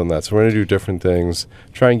depends on that. So we're going to do different things,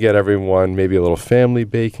 try and get everyone maybe a little family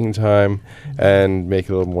baking time, and make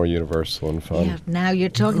it a little more universal and fun. Yeah. Now you're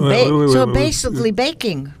talking. Wait, wait, so wait. basically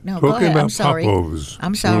baking. No, go Talking ahead. about I'm sorry. popovers.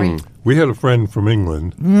 I'm sorry. We had a friend from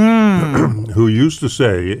England who used to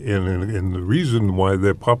say, and the reason why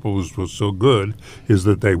their popovers was so good is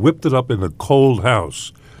that they whipped it up in a cold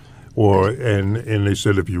house. And they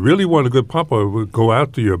said, if you really want a good popover, go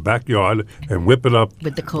out to your backyard and whip it up.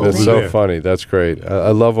 With the cold That's air. so Yeah. funny. That's great. I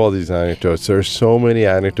love all these anecdotes. There's so many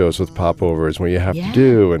anecdotes with popovers when you have Yeah. to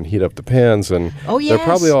do and heat up the pans, and Oh, they're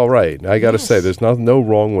probably yes. all right. I got to say, Yes. there's no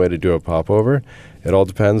wrong way to do a popover. It all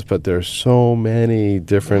depends, but there's so many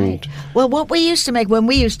different. Well, what we used to make when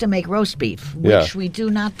we used to make roast beef, which Yeah. we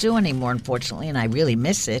do not do anymore, unfortunately, and I really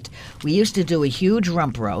miss it. We used to do a huge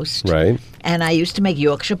rump roast, Right. And I used to make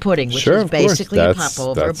Yorkshire pudding, which Sure, is of course. basically a That's-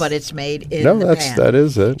 popover, but it's made in No, the pan. that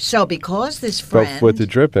is it. So because this But friend, with the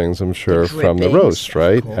drippings, I'm sure, from the drippings, roast, of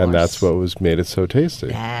right? course. And that's what made it so tasty.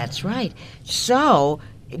 that's right. So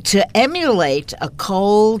to emulate a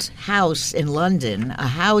cold house in London, a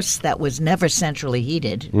house that was never centrally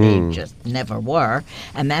heated, they just never were,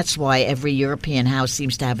 and that's why every European house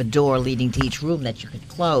seems to have a door leading to each room that you can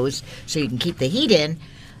close so you can keep the heat in.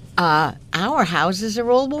 Our houses are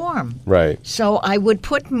all warm. Right. So I would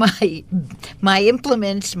put my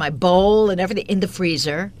implements, my bowl and everything in the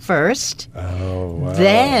freezer first. Oh, wow.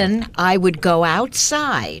 Then I would go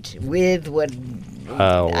outside with what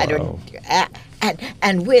Oh, I don't. wow.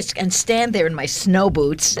 and whisk and stand there in my snow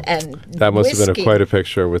boots and That must have been whisking. quite a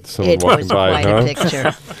picture with someone It walking was by, quite huh? a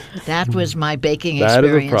picture. That was my baking That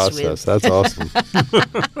is a experience. process. That's awesome.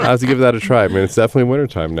 I have to give that a try. I mean, it's definitely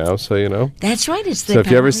wintertime now, so you know. That's right. It's the So if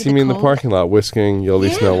you ever apparently see the me in the cold- parking lot whisking, you'll at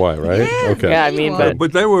least know why, right? Yeah. Okay. Yeah, I You mean, are.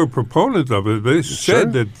 But they were a proponent of it. They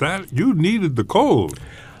said that you needed the cold.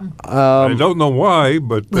 I don't know why,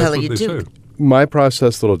 but that's Well, what you they do. said. My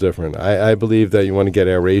process is a little different. I believe that you want to get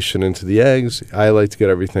aeration into the eggs. I like to get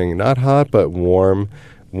everything not hot, but warm.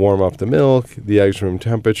 Warm up the milk, the eggs room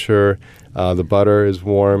temperature, the butter is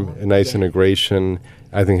warm, a nice integration.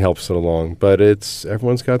 I think helps it along. But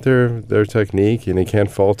everyone's got their technique, and you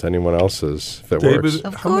can't fault anyone else's if it works. David,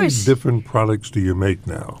 Of how many course. different products do you make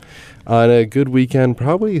now? On a good weekend,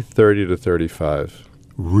 probably 30 to 35.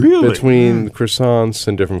 Really? Between croissants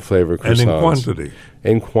and different flavor croissants. and in quantity.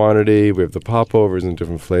 In quantity, we have the popovers in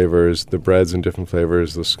different flavors, the breads in different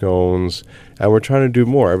flavors, the scones, and we're trying to do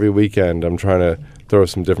more. Every weekend, I'm trying to throw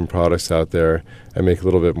some different products out there and make it a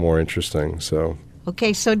little bit more interesting. So,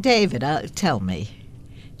 Okay, so David, tell me,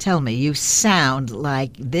 you sound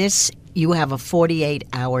like this. You have a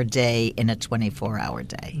 48-hour day in a 24-hour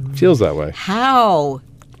day. feels that way. How?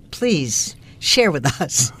 Please share with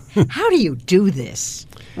us. How do you do this?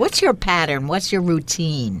 What's your pattern? What's your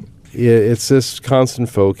routine? Yeah, it's this constant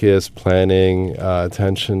focus, planning,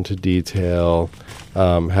 attention to detail,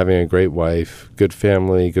 having a great wife, good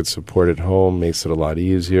family, good support at home makes it a lot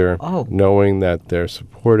easier. Oh. Knowing that they're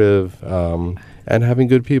supportive, and having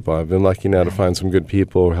good people. I've been lucky now to find some good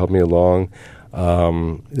people who help me along.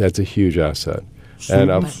 That's a huge asset.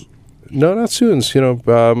 Students? No, not students.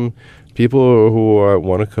 People who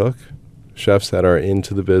want to cook, chefs that are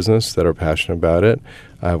into the business, that are passionate about it.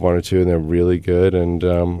 I have one or two, and they're really good, and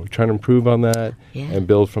we're trying to improve on that and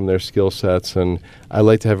build from their skill sets. And I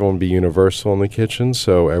like to have everyone be universal in the kitchen,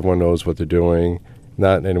 so everyone knows what they're doing.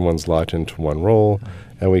 Not anyone's locked into one role,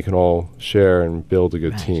 and we can all share and build a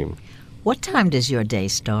good team. What time does your day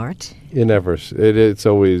start? It's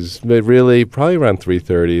always really probably around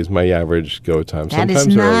 3:30 is my average go time. That Sometimes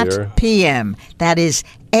is not earlier. p.m. That is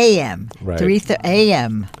a.m. Right. 3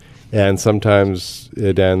 a.m. And sometimes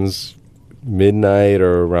it ends midnight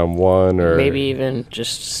or around 1 or maybe even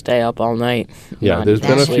just stay up all night. yeah. not There's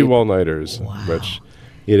been a sleep. few all-nighters, which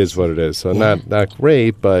it is what it is. So not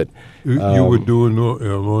great, but You would do an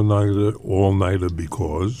all-nighter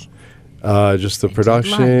because? just the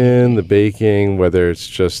production, the baking, whether it's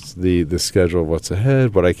just the schedule of what's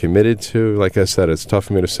ahead, what I committed to. Like I said, it's tough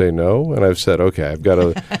for me to say no, and I've said okay, I've got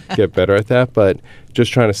to get better at that. But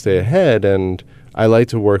just trying to stay ahead, and I like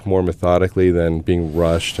to work more methodically than being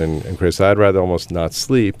rushed and crazy. So I'd rather almost not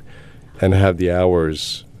sleep and have the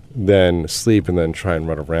hours than sleep and then try and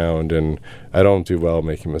run around. And I don't do well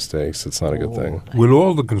making mistakes. It's not a good thing. With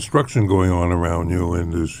all the construction going on around you,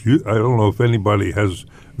 and I don't know if anybody has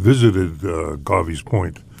visited Garvey's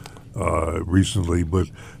Point recently, but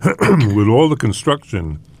with all the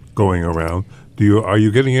construction going around, are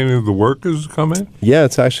you getting any of the workers come in? Yeah,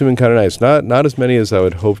 it's actually been kind of nice. Not as many as I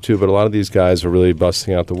would hope to, but a lot of these guys are really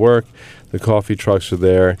busting out the work. The coffee trucks are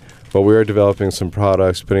there, but we are developing some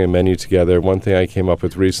products, putting a menu together. One thing I came up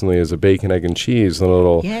with recently is a bacon, egg, and cheese in a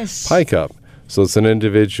little pie cup. So it's an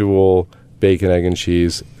individual bacon, egg, and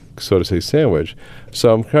cheese, so to say, sandwich.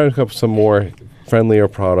 So I'm trying to come up with some more friendlier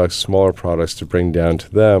products, smaller products to bring down to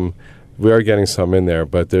them. We are getting some in there,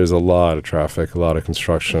 but there's a lot of traffic, a lot of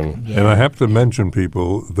construction. And I have to mention,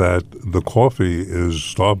 people, that the coffee is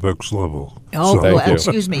Starbucks level. Oh, Thank well, you.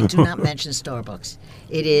 excuse me. Do not mention Starbucks.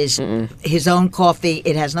 It is his own coffee.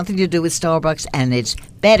 It has nothing to do with Starbucks, and it's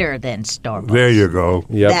better than Starbucks. There you go.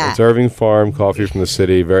 Yep, That. it's Irving Farm coffee from the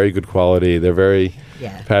city. Very good quality. They're very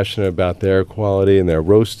Yeah. passionate about their quality and their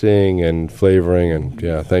roasting and flavoring. And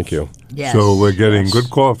yeah, thank you. Yes. So we're getting good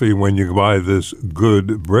coffee when you buy this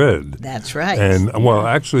good bread. That's right. And, well,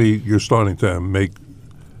 actually, you're starting to make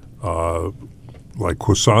like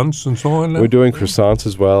croissants and so on now? We're doing croissants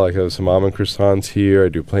as well. I have some almond croissants here. I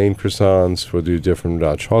do plain croissants. We'll do different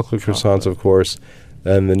chocolate croissants, of course.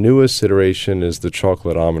 And the newest iteration is the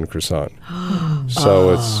chocolate almond croissant.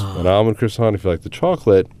 So it's an almond croissant. If you like the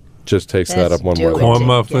chocolate, just takes that up one more do level. it. Corn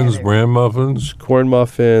muffins, together. bran muffins. Corn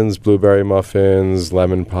muffins, blueberry muffins,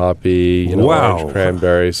 lemon poppy, Wow. orange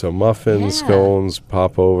cranberry. So muffins, Yeah. scones,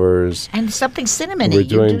 popovers, And something cinnamony. We're You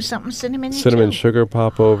doing do something cinnamony cinnamon too. sugar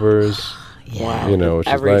popovers. Yeah. You know, which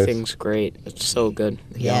is nice. Everything's great. It's so good.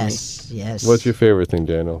 Yes. Yes. What's your favorite thing,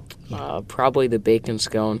 Daniel? Yummy. Probably the bacon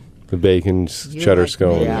scone. the bacon cheddar like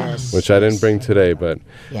scone, me, yes, which I didn't bring today, but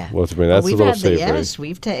we'll have to bring. That's a we've little had savory. Yes,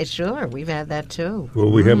 sure, we've had that too. Well,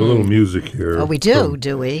 we have a little music here. Oh, we do,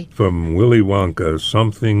 do we? From Willy Wonka,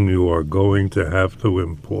 Something You Are Going to Have to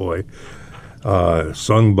Employ,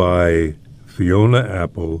 sung by Fiona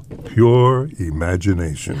Apple, Pure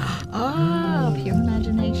Imagination. Oh, pure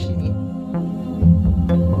imagination.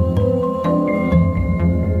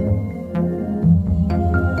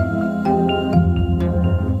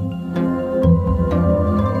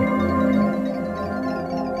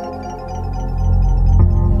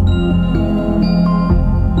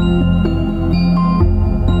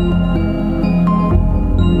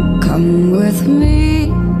 Come with me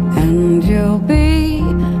and you'll be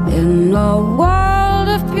in a world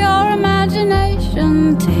of pure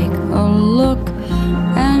imagination. Take a look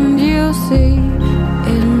and you'll see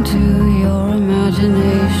into your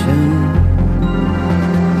imagination.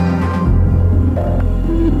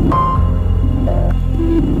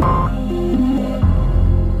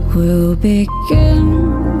 We'll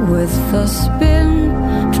begin with a spin,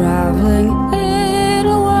 traveling in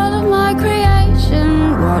a world of my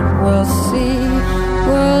creation. What we'll see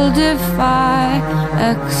will defy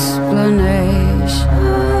explanation.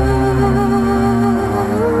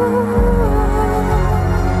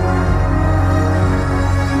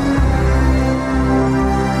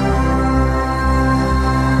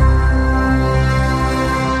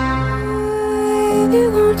 If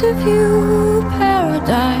you want to view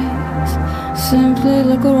paradise, simply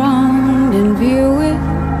look around and view it.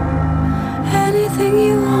 Anything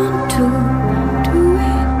you want to, do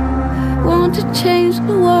it. Want to change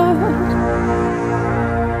the world,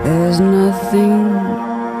 there's nothing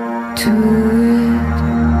to it.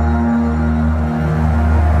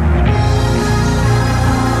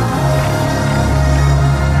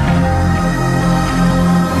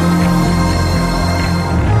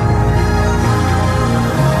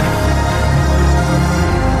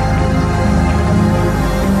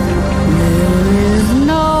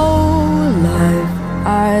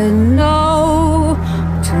 I know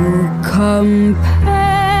to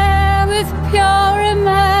compare with pure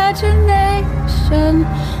imagination.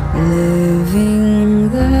 Living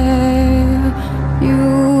there,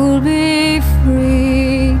 you'll be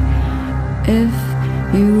free if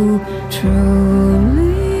you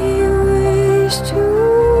truly wish to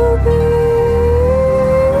be.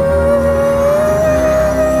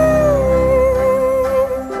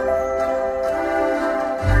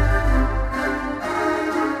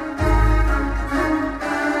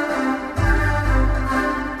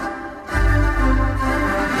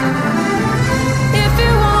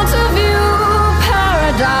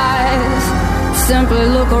 Simply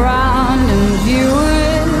look around and view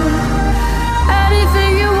it.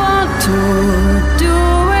 Anything you want to,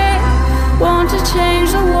 do it. Want to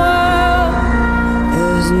change the world,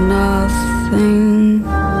 there's nothing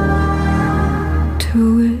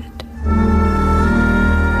to it.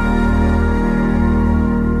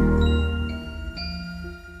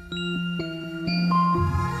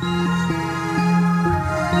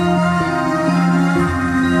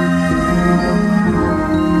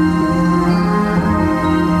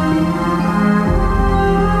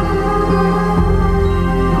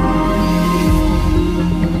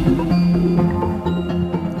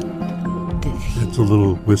 A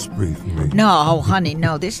little whispery for me. No, honey,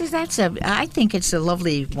 no. I think it's a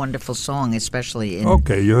lovely, wonderful song, especially in.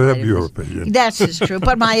 Okay, you have your opinion. That's true,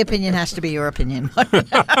 but my opinion has to be your opinion.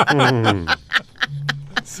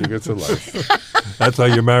 Secrets of life. That's how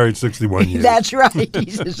you're married 61 years. That's right.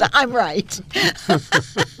 He says, I'm right.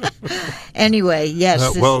 Anyway,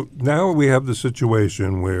 yes. Well, now we have the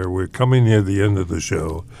situation where we're coming near the end of the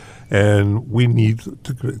show, and we need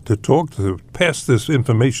to talk to pass this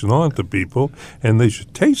information on to people, and they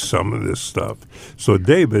should taste some of this stuff. So,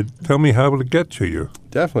 David, tell me how to get to you.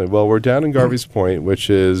 Definitely. Well, we're down in Garvey's Point, which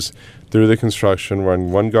is through the construction. We're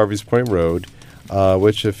on 1 Garvey's Point Road,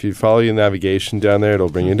 which if you follow your navigation down there, it'll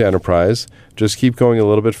bring you to Enterprise. Just keep going a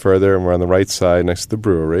little bit further, and we're on the right side next to the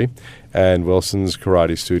brewery and Wilson's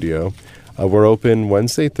Karate Studio. We're open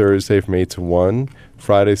Wednesday, Thursday from 8 to 1,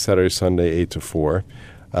 Friday, Saturday, Sunday, 8 to 4.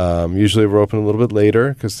 Usually we're open a little bit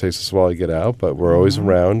later because it takes us a while to get out, but we're always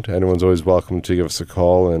around. Anyone's always welcome to give us a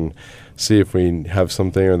call and see if we have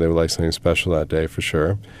something or they would like something special that day for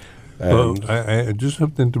sure. Well, I just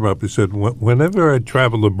have to interrupt. You said whenever I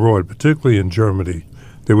travel abroad, particularly in Germany,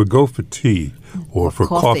 they would go for tea or for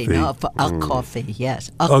coffee. No, for a coffee,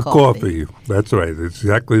 yes. A coffee. That's right. It's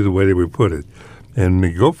exactly the way they would put it. And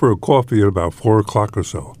they go for a coffee at about 4 o'clock or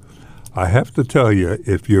so. I have to tell you,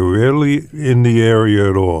 if you're really in the area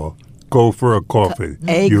at all, go for a coffee.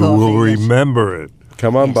 You will remember it.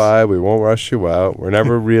 Come on Yes. by. We won't rush you out. We're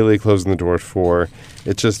never really closing the door at 4.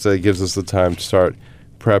 It just gives us the time to start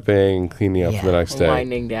prepping, cleaning up for the next day.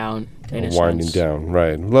 Winding down. In a Winding sense. down,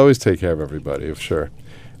 right. We'll always take care of everybody, sure.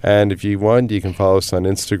 And if you want, you can follow us on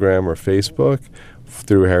Instagram or Facebook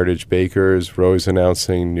through Heritage Bakers. We're always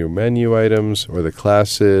announcing new menu items or the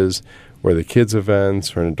classes or the kids'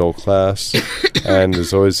 events or an adult class. And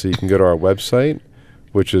as always, you can go to our website,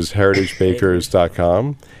 which is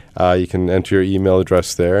heritagebakers.com. You can enter your email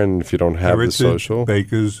address there, and if you don't have the social.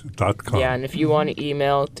 heritagebakers.com. Yeah, and if you want to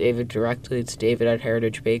email David directly, it's David at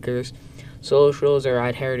Heritage Bakers. Socials are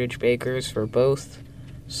at Heritage Bakers for both.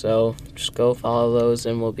 So just go follow those,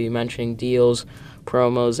 and we'll be mentioning deals,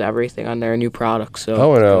 promos, everything on their new products. So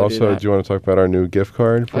Oh, and go also, that. do you want to talk about our new gift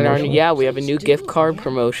card And our, promotion? yeah, we have a new gift card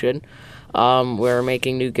promotion. We're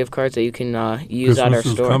making new gift cards that you can use at our Christmas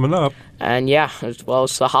is store. coming up. And yeah, well,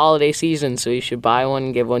 it's the holiday season, so you should buy one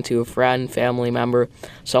and give one to a friend, family member,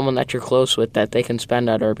 someone that you're close with that they can spend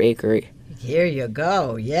at our bakery. Here you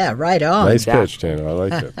go. Yeah, right on. Nice Exactly. pitch, Dana. I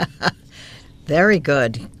like it. Very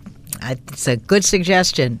good. It's a good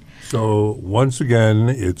suggestion. So once again,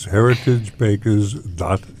 it's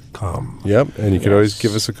heritagebakers.com. Yep, and you can always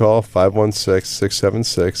give us a call,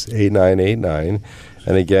 516-676-8989.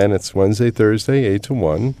 And again, it's Wednesday, Thursday, 8 to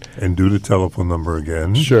 1. And do the telephone number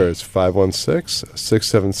again. Sure, it's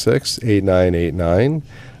 516-676-8989.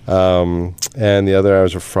 And the other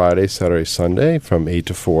hours are Friday, Saturday, Sunday from 8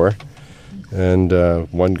 to 4. And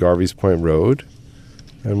 1 Garvey's Point Road.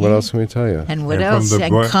 And what else can we tell you? And what And from else? the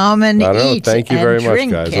And bar- come and I don't know. eat. Thank you and very much,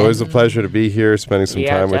 drink guys. and- Always a pleasure to be here, spending some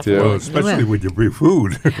Yeah, time with you. Well, especially with your free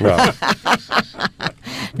food. Well,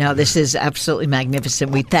 No, this is absolutely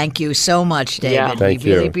magnificent. We thank you so much, David. Yeah. Thank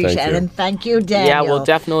we really you. appreciate Thank it. you. And thank you, Daniel. Yeah, we'll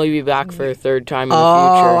definitely be back for a third time in the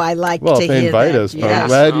Oh, future. I like well, to if they hear invite that. us, but Yes. I'm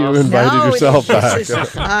glad you invited No, yourself this back.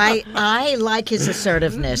 is- I like his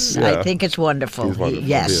assertiveness. I Yeah. think it's wonderful. He's wonderful. He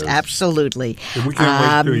Yes, is. absolutely. We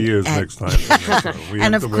can't wait 2 years and- next time. We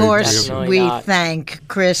And have of to wait course, till- Definitely we not. thank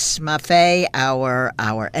Chris Maffei,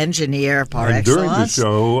 our engineer par and during the excellence.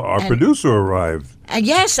 show, our producer arrived.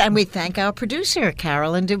 Yes, and we thank our producer,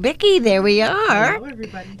 Carolyn Dubicki. There we are. Hello,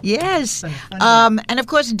 everybody. Yes. And of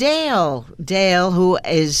course, Dale, who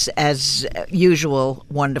is, as usual,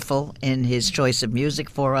 wonderful in his choice of music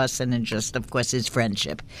for us and in just, of course, his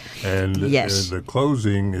friendship. And Yes. the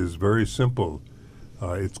closing is very simple.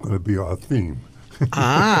 It's going to be our theme.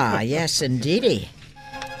 Yes, indeedy.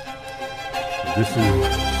 This is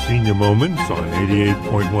Senior Moments on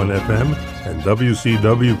 88.1 FM and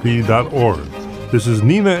WCWP.org. This is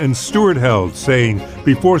Nina and Stuart Held saying,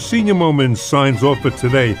 before Senior Moments signs off for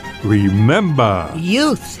today, remember,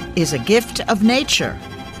 Youth is a gift of nature,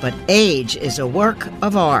 but age is a work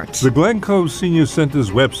of art. the Glen Cove Senior Center's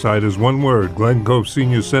website is one word,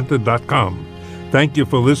 glencoveseniorcenter.com. Thank you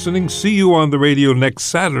for listening. See you on the radio next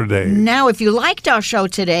Saturday. Now, if you liked our show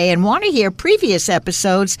today and want to hear previous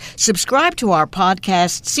episodes, subscribe to our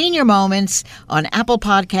podcast, Senior Moments, on Apple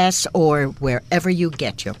Podcasts or wherever you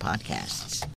get your podcasts.